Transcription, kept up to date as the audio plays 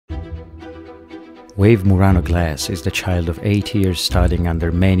Wave Murano glass is the child of 8 years studying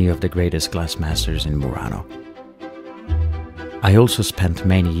under many of the greatest glass masters in Murano. I also spent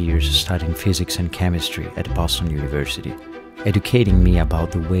many years studying physics and chemistry at Boston University, educating me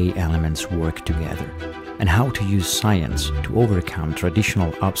about the way elements work together and how to use science to overcome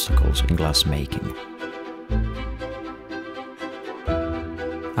traditional obstacles in glass making.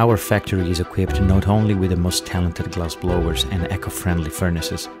 Our factory is equipped not only with the most talented glass blowers and eco-friendly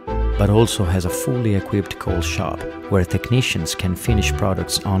furnaces, but also has a fully equipped cold shop where technicians can finish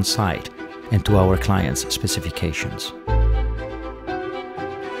products on site and to our clients' specifications.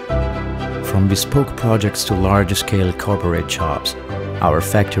 From bespoke projects to large-scale corporate jobs, our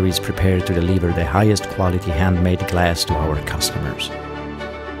factory is prepared to deliver the highest quality handmade glass to our customers.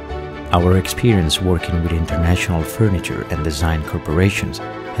 Our experience working with international furniture and design corporations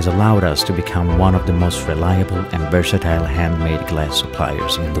has allowed us to become one of the most reliable and versatile handmade glass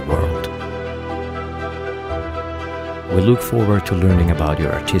suppliers in the world. We look forward to learning about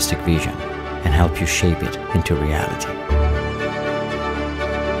your artistic vision and help you shape it into reality.